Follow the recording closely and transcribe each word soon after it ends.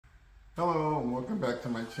Hello and welcome back to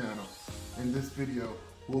my channel. In this video,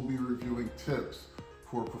 we'll be reviewing tips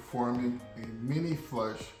for performing a mini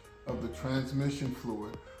flush of the transmission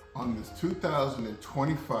fluid on this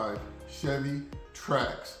 2025 Chevy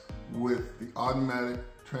Trax with the automatic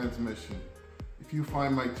transmission. If you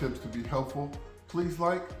find my tips to be helpful, please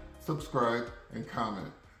like, subscribe, and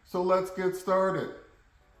comment. So let's get started.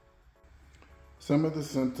 Some of the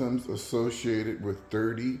symptoms associated with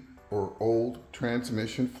dirty or old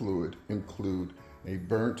transmission fluid include a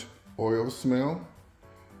burnt oil smell,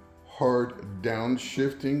 hard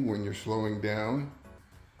downshifting when you're slowing down,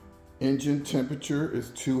 engine temperature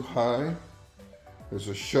is too high, there's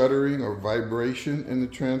a shuddering or vibration in the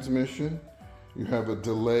transmission, you have a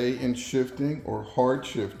delay in shifting or hard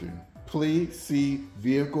shifting. Please see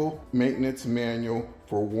vehicle maintenance manual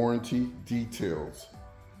for warranty details.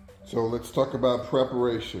 So let's talk about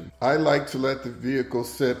preparation. I like to let the vehicle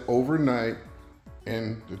sit overnight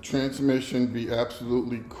and the transmission be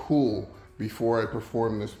absolutely cool before I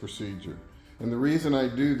perform this procedure. And the reason I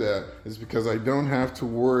do that is because I don't have to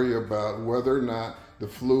worry about whether or not the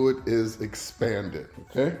fluid is expanded,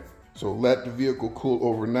 okay? So let the vehicle cool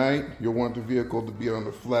overnight. You'll want the vehicle to be on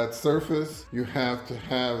a flat surface. You have to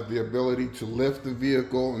have the ability to lift the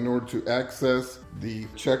vehicle in order to access the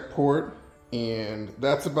check port. And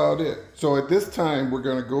that's about it. So at this time, we're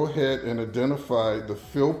gonna go ahead and identify the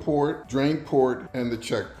fill port, drain port, and the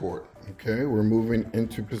check port. Okay, we're moving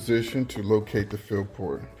into position to locate the fill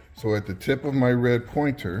port. So at the tip of my red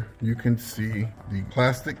pointer, you can see the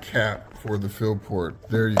plastic cap for the fill port.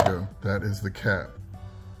 There you go, that is the cap.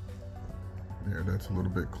 There, that's a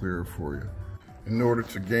little bit clearer for you. In order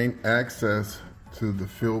to gain access to the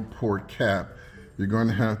fill port cap, you're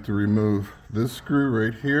gonna have to remove this screw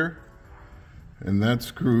right here and that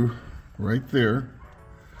screw right there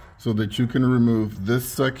so that you can remove this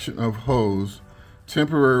section of hose,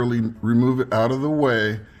 temporarily remove it out of the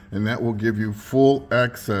way, and that will give you full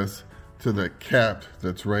access to that cap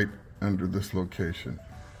that's right under this location.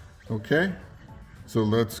 Okay, so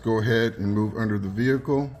let's go ahead and move under the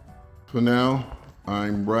vehicle. So now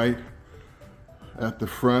I'm right at the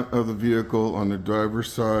front of the vehicle on the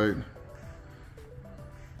driver's side.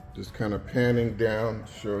 Just kind of panning down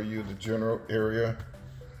to show you the general area.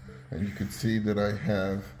 And you can see that I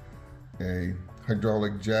have a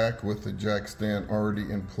hydraulic jack with the jack stand already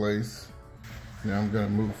in place. Now I'm going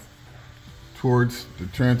to move towards the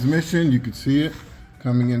transmission. You can see it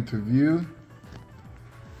coming into view.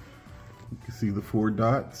 You can see the 4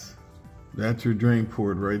 dots. That's your drain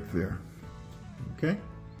port right there. Okay?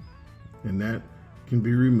 And that can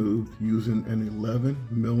be removed using an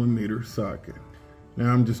 11mm socket.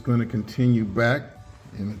 Now I'm just going to continue back,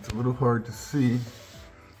 and it's a little hard to see,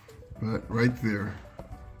 but right there,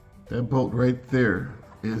 that bolt right there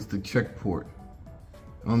is the check port.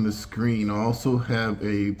 On the screen, I also have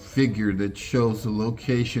a figure that shows the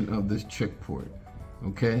location of this check port,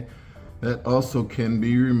 okay? That also can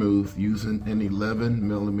be removed using an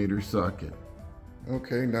 11mm socket.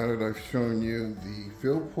 Okay, now that I've shown you the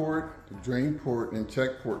fill port, the drain port, and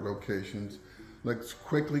check port locations, let's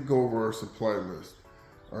quickly go over our supply list.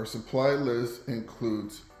 Our supply list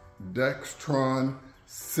includes Dextron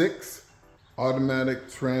 6 automatic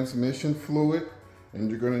transmission fluid, and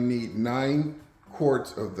you're going to need 9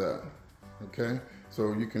 quarts of that. Okay,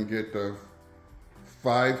 so you can get the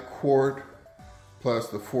 5 quart plus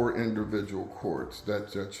the 4 individual quarts.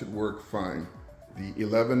 That should work fine. The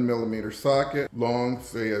 11mm socket, long,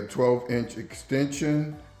 say a 12-inch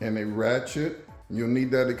extension, and a ratchet. You'll need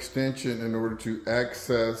that extension in order to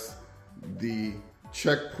access the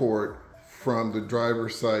check port from the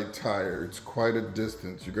driver's side tire. It's quite a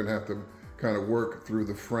distance. You're gonna have to kind of work through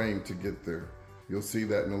the frame to get there. You'll see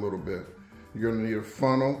that in a little bit. You're gonna need a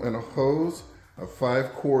funnel and a hose, a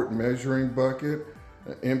 5-quart measuring bucket,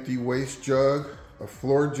 an empty waste jug, a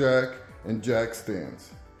floor jack, and jack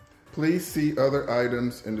stands. Please see other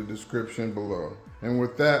items in the description below. And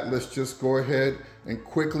with that, let's just go ahead and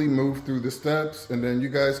quickly move through the steps, and then you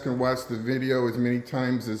guys can watch the video as many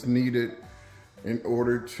times as needed in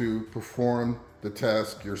order to perform the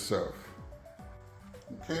task yourself.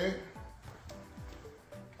 Okay,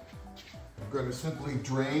 I'm going to simply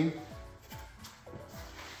drain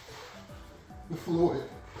the fluid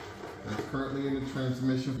that's currently in the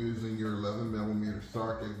transmission using your 11mm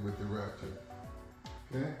socket with the ratchet.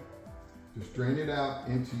 Okay, just drain it out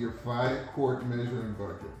into your 5-quart measuring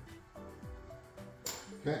bucket.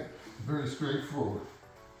 Okay, very straightforward.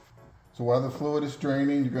 So while the fluid is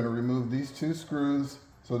draining, you're going to remove these 2 screws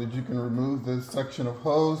so that you can remove this section of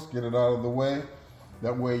hose, get it out of the way.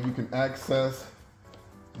 That way you can access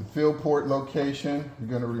the fill port location. You're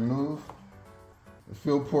going to remove the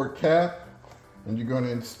fill port cap, and you're going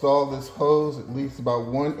to install this hose at least about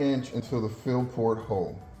 1 inch into the fill port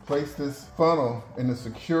hole. Place this funnel in a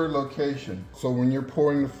secure location so when you're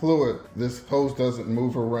pouring the fluid, this hose doesn't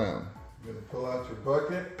move around. You're going to pull out your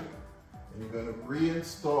bucket and you're going to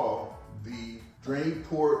reinstall the drain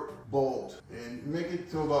port bolt and make it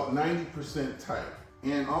to about 90% tight.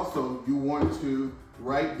 And also you want to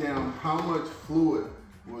write down how much fluid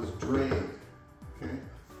was drained. Okay?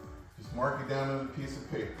 Just mark it down on a piece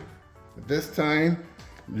of paper. At this time,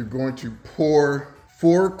 you're going to pour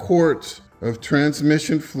 4 quarts of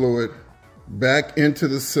transmission fluid back into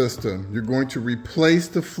the system. You're going to replace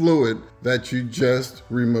the fluid that you just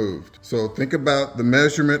removed. So think about the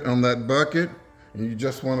measurement on that bucket, and you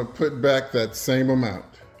just want to put back that same amount.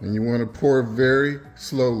 And you want to pour very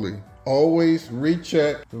slowly. Always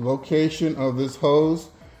recheck the location of this hose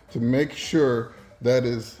to make sure that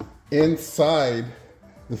is inside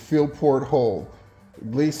the fill port hole.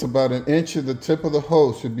 At least about 1 inch of the tip of the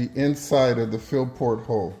hose should be inside of the fill port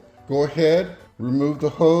hole. Go ahead, remove the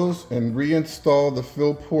hose and reinstall the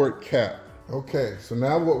fill port cap. Okay, so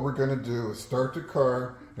now what we're going to do is start the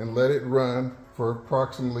car and let it run for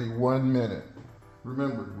approximately 1 minute.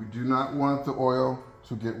 Remember, we do not want the oil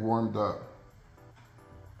to get warmed up.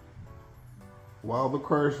 While the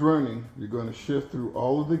car is running, you're going to shift through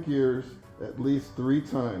all of the gears at least 3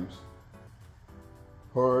 times.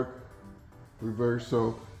 Park, reverse,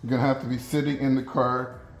 so you're going to have to be sitting in the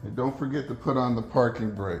car. And don't forget to put on the parking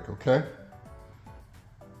brake, okay?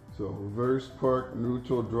 So reverse, park,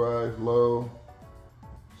 neutral, drive, low,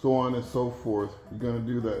 so on and so forth. You're going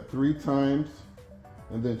to do that 3 times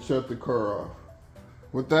and then shut the car off.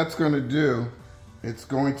 What that's going to do, it's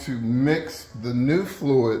going to mix the new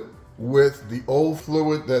fluid with the old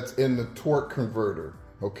fluid that's in the torque converter,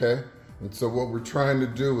 okay? And so what we're trying to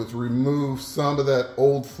do is remove some of that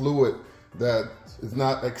old fluid that is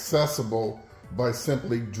not accessible by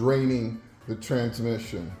simply draining the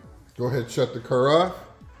transmission. Go ahead, shut the car off.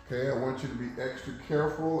 Okay, I want you to be extra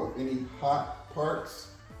careful of any hot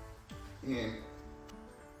parts. And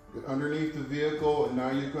get underneath the vehicle, and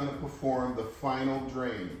now you're going to perform the final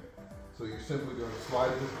drain. So you're simply going to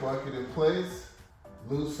slide this bucket in place,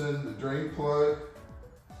 loosen the drain plug,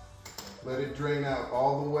 let it drain out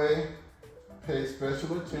all the way. Pay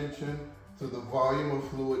special attention to the volume of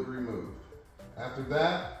fluid removed. After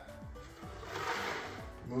that,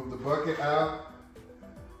 move the bucket out,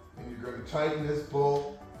 and you're going to tighten this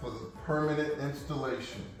bolt for the permanent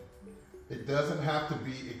installation. It doesn't have to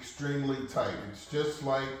be extremely tight. It's just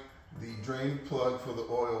like the drain plug for the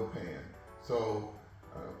oil pan. So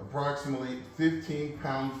approximately 15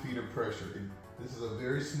 pound-feet of pressure. This is a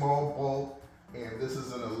very small bolt, and this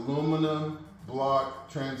is an aluminum block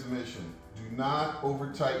transmission. Do not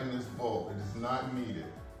over tighten this bolt. It is not needed,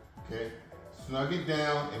 okay? Snug it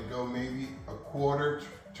down and go maybe a quarter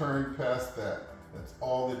turn past that. That's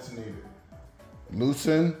all that's needed.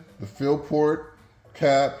 Loosen the fill port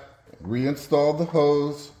cap, reinstall the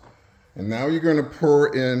hose, and now you're going to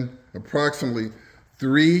pour in approximately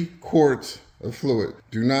 3 quarts of fluid.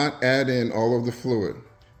 Do not add in all of the fluid.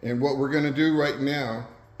 And what we're going to do right now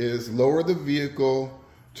is lower the vehicle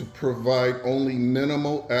to provide only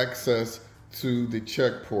minimal access to the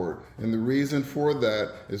check port. And the reason for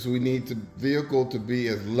that is we need the vehicle to be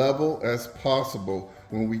as level as possible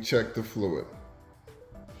when we check the fluid.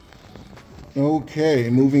 Okay,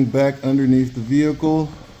 moving back underneath the vehicle.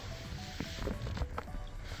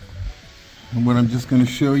 And what I'm just going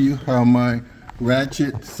to show you how my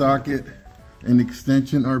ratchet, socket, and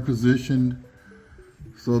extension are positioned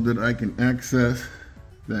so that I can access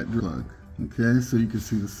that plug. Okay, so you can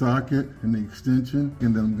see the socket and the extension,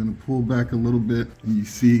 and then I'm going to pull back a little bit and you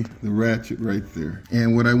see the ratchet right there.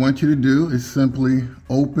 And what I want you to do is simply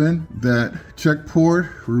open that check port,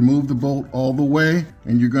 remove the bolt all the way,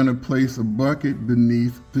 and you're going to place a bucket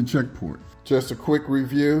beneath the check port. Just a quick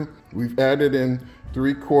review. We've added in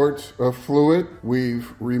 3 quarts of fluid.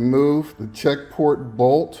 We've removed the check port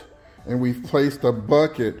bolt, and we've placed a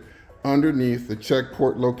bucket underneath the check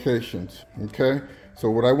port locations. Okay. So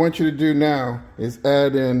what I want you to do now is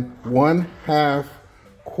add in 1/2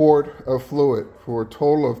 quart of fluid for a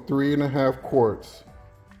total of 3.5 quarts.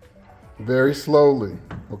 Very slowly,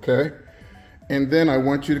 okay? And then I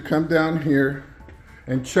want you to come down here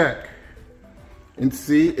and check and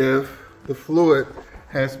see if the fluid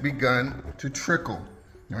has begun to trickle.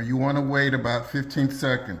 Now you want to wait about 15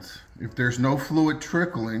 seconds. If there's no fluid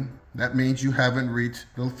trickling, that means you haven't reached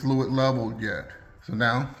the fluid level yet. So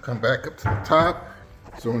now come back up to the top.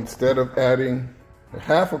 So instead of adding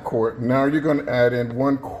 1/2 quart, now you're going to add in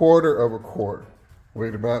 1/4 quart.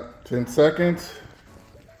 Wait about 10 seconds.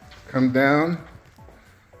 Come down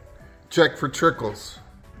check for trickles.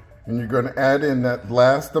 And you're going to add in that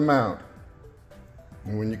last amount.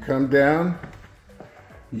 And when you come down,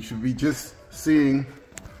 you should be just seeing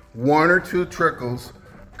 1 or 2 trickles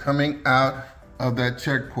coming out of that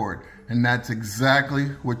check port. And that's exactly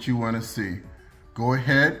what you want to see. Go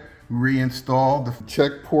ahead, reinstall the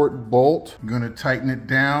check port bolt. I'm going to tighten it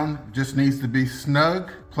down. Just needs to be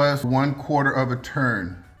snug, plus 1/4 of a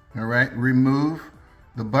turn. All right, remove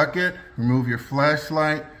the bucket, remove your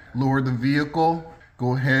flashlight, lower the vehicle.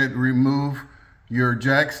 Go ahead, remove your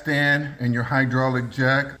jack stand and your hydraulic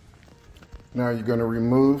jack. Now you're going to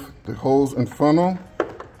remove the hose and funnel.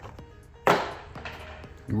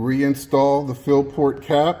 Reinstall the fill port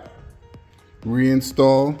cap.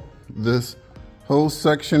 Reinstall this hose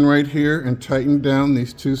section right here and tighten down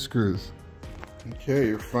these 2 screws. Okay,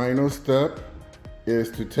 your final step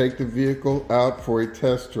is to take the vehicle out for a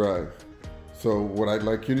test drive. So what I'd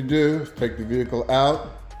like you to do is take the vehicle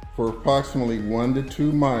out for approximately 1 to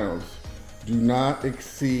 2 miles. Do not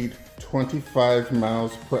exceed 25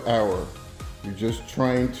 miles per hour. You're just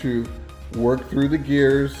trying to work through the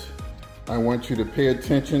gears. I want you to pay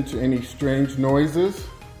attention to any strange noises,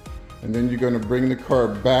 and then you're going to bring the car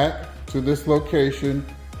back to this location,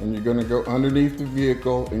 and you're going to go underneath the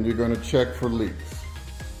vehicle and you're going to check for leaks.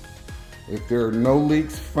 If there are no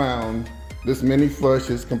leaks found, this mini flush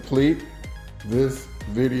is complete. This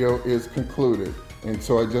video is concluded. And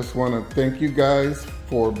so I just want to thank you guys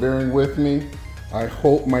for bearing with me. I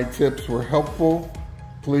hope my tips were helpful.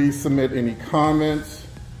 Please submit any comments.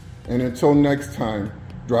 And until next time,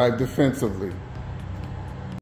 drive defensively.